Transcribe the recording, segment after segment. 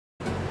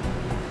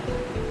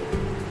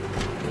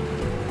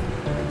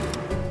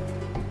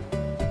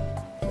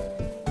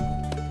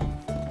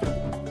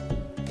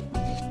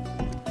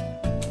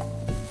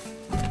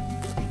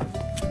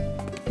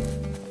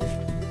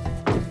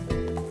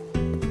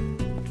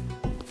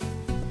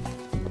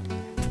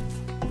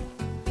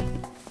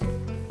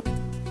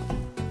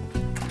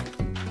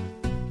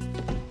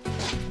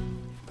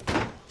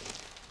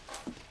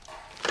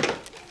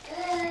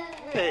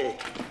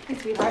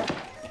sweetheart.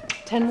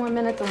 10 more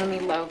minutes and we'll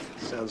meet loaf.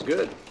 Sounds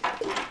good.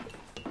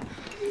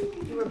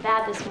 You were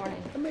bad this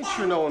morning. I made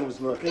sure no one was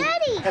looking.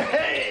 Daddy!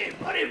 Hey,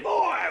 buddy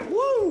boy!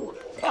 Woo!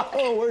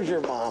 Oh, where's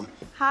your mom?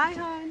 Hi,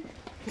 hon.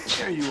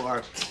 There you are.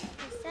 I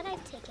said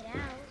I'd take it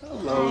out.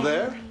 Hello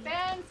there.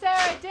 Ben,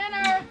 Sarah,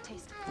 dinner.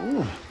 Taste.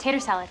 Tater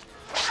salad.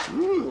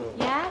 Ooh.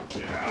 Yeah?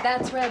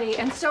 That's ready.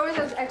 And so are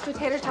those extra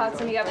tater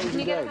tots in the oven. Can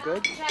you get them?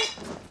 Good?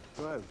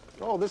 Good.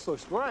 Oh, this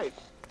looks great.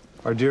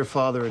 Our dear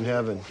Father in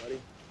heaven,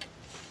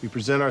 we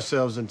present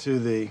ourselves unto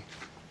thee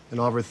and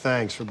offer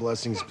thanks for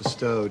blessings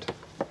bestowed.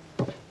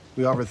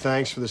 We offer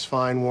thanks for this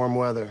fine, warm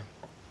weather.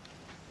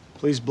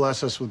 Please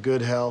bless us with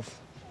good health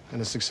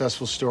and a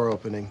successful store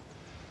opening.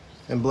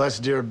 And bless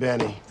dear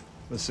Benny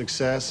with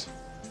success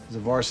as a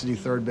varsity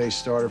third base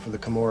starter for the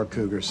Camorra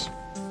Cougars.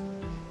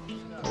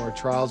 Our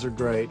trials are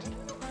great.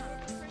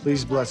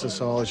 Please bless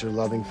us all as your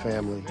loving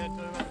family,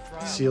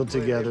 sealed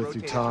together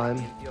through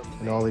time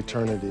and all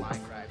eternity.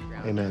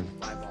 Amen.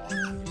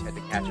 Just had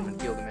to catch him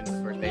and field him into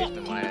the first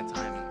baseman one at a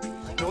time.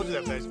 I told you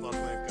that baseball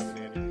player coming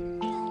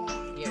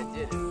in. Yeah, it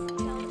did.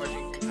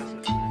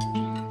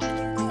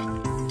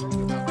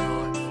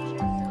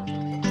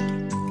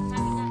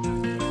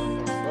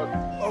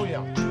 Oh,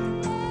 yeah.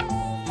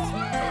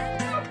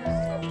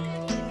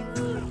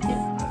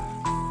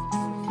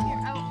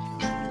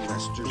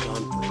 Lester's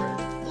on parade.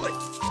 What?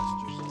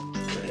 Lester's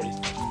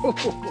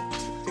on parade.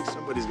 I think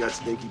somebody's got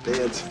stinky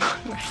pants.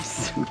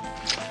 Nice.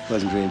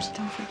 Pleasant dreams.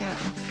 Don't forget.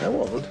 I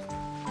won't.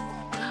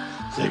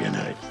 Say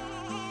goodnight.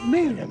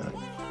 Moon. Good night.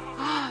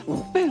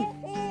 Boom.